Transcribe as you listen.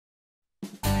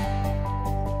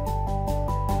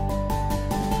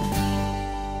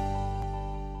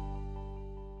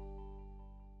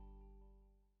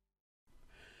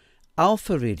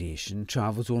Alpha radiation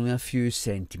travels only a few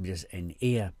centimetres in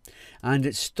air, and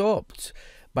it's stopped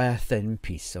by a thin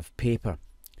piece of paper.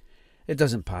 It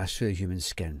doesn't pass through the human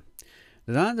skin.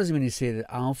 Now, that doesn't mean to say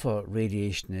that alpha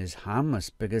radiation is harmless,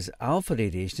 because alpha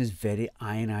radiation is very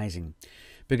ionising.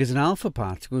 Because an alpha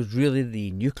particle is really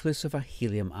the nucleus of a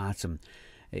helium atom.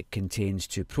 It contains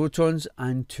 2 protons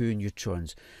and 2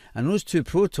 neutrons, and those 2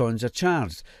 protons are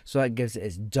charged, so that gives it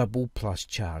its double plus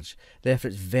charge.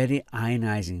 Therefore it's very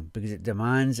ionising because it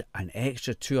demands an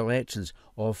extra 2 electrons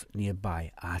of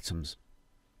nearby atoms.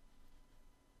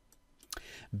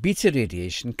 Beta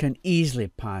radiation can easily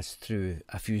pass through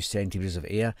a few centimetres of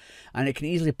air, and it can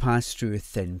easily pass through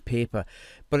thin paper,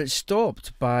 but it's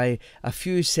stopped by a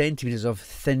few centimetres of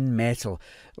thin metal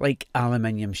like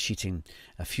aluminium sheeting.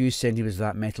 A few centimetres of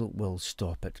that metal will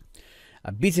stop it.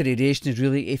 A beta radiation is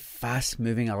really a fast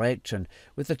moving electron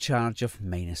with a charge of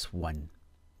 -1,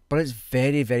 but it's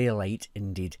very, very light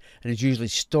indeed, and is usually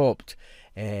stopped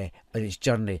in its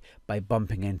journey by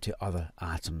bumping into other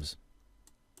atoms.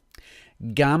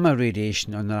 Gamma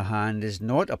radiation, on the other hand, is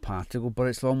not a particle, but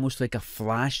it's almost like a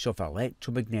flash of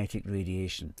electromagnetic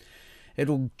radiation. It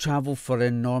will travel for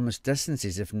enormous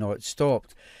distances if not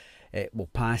stopped. It will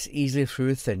pass easily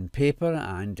through thin paper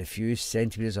and a few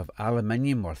centimetres of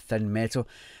aluminium or thin metal,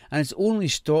 and it's only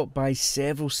stopped by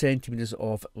several centimetres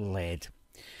of lead.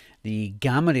 The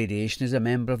gamma radiation is a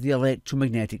member of the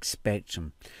electromagnetic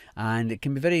spectrum, and it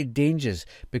can be very dangerous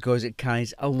because it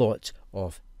carries a lot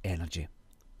of energy.